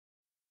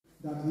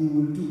that he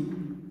will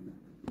do.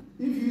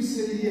 If you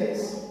say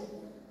yes,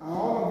 and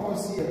all of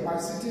us here, by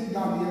sitting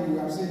down here, we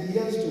have said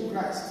yes to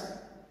Christ,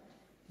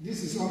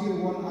 this is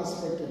only one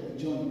aspect of the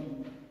journey.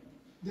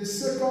 The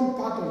second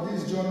part of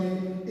this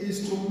journey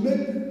is to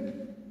make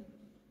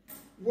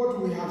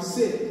what we have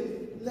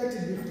said, let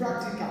it be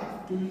practical,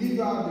 to live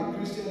out the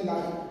Christian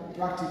life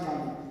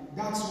practically.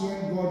 That's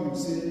when God will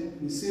say,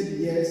 we said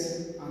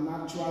yes, and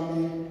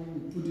actually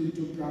we put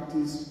into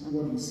practice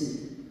what we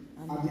say.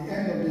 At the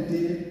end of the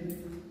day,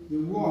 the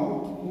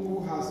one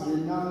who has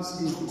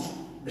renounced evil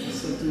will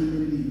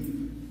certainly live.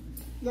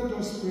 Let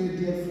us pray,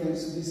 dear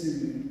friends, this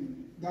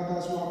evening, that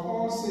as we have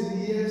all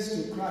said yes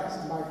to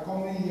Christ by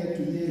coming here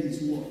to hear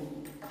his word,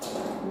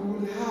 we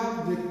will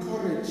have the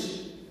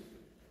courage,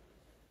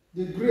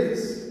 the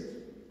grace,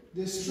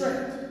 the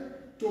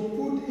strength to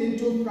put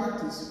into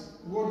practice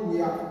what we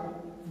have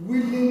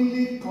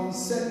willingly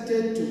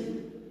consented to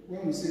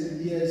when we say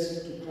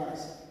yes to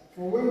Christ.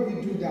 For when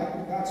we do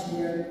that, that's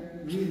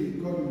when really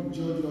God will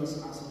judge us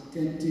as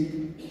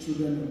authentic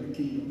children of the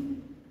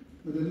kingdom.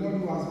 But the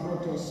Lord who has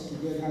brought us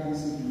together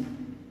this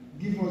evening,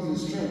 give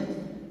us the strength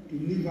to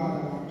live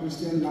out our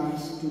Christian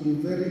lives to the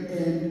very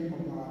end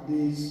of our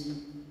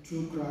days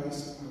through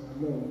Christ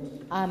our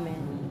Lord.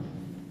 Amen.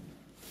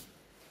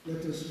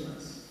 Let us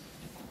rise.